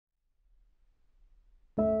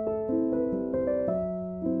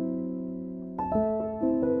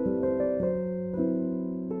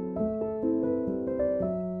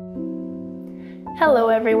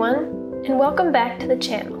everyone, and welcome back to the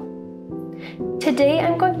channel. Today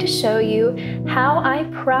I'm going to show you how I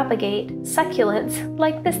propagate succulents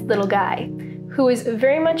like this little guy, who is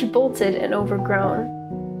very much bolted and overgrown.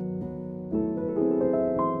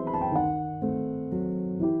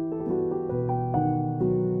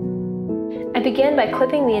 I began by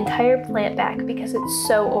clipping the entire plant back because it's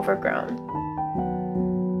so overgrown.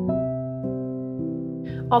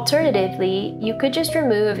 Alternatively, you could just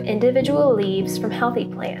remove individual leaves from healthy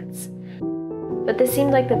plants, but this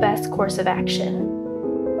seemed like the best course of action.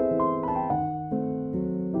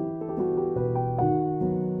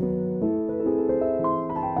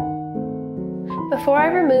 Before I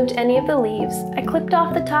removed any of the leaves, I clipped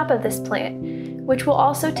off the top of this plant, which will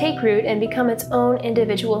also take root and become its own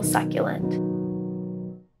individual succulent.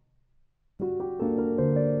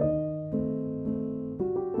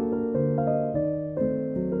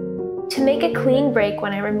 To make a clean break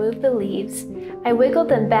when I removed the leaves, I wiggled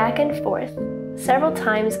them back and forth several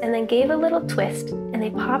times and then gave a little twist, and they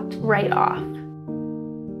popped right off.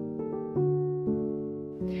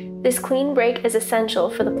 This clean break is essential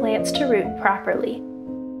for the plants to root properly.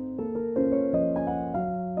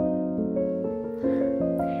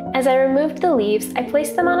 As I removed the leaves, I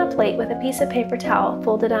placed them on a plate with a piece of paper towel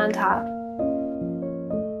folded on top.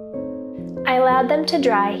 I allowed them to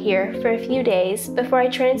dry here for a few days before I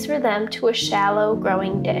transferred them to a shallow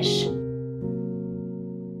growing dish.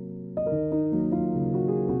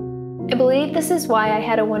 I believe this is why I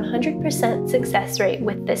had a 100% success rate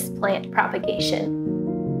with this plant propagation.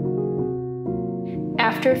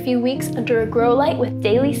 After a few weeks under a grow light with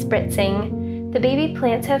daily spritzing, the baby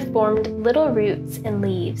plants have formed little roots and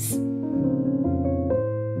leaves.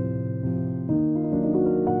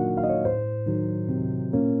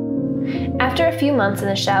 After a few months in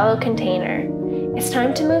a shallow container, it's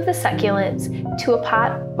time to move the succulents to a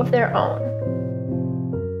pot of their own.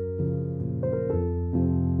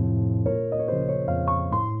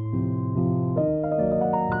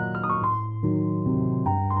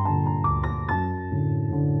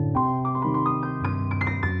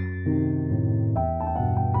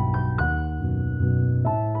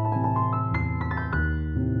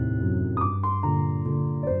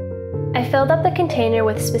 I filled up the container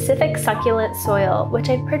with specific succulent soil, which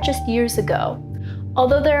I purchased years ago.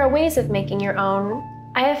 Although there are ways of making your own,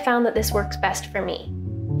 I have found that this works best for me.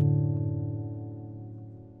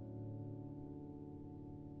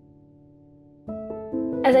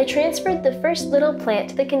 As I transferred the first little plant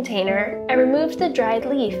to the container, I removed the dried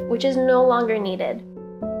leaf, which is no longer needed.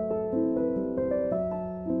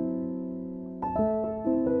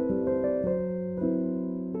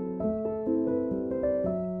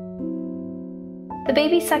 The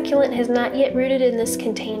baby succulent has not yet rooted in this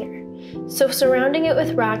container, so surrounding it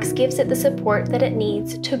with rocks gives it the support that it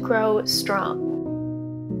needs to grow strong.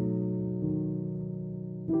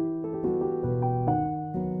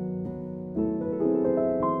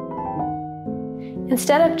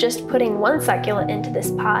 Instead of just putting one succulent into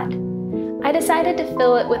this pot, I decided to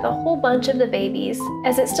fill it with a whole bunch of the babies,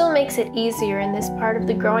 as it still makes it easier in this part of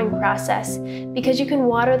the growing process because you can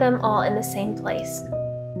water them all in the same place.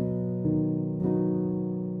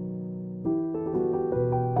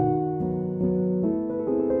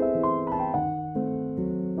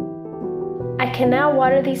 I can now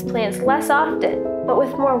water these plants less often, but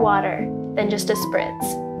with more water than just a spritz.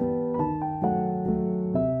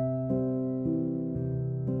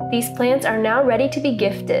 These plants are now ready to be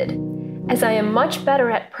gifted, as I am much better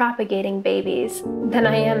at propagating babies than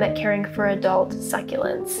I am at caring for adult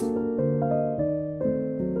succulents.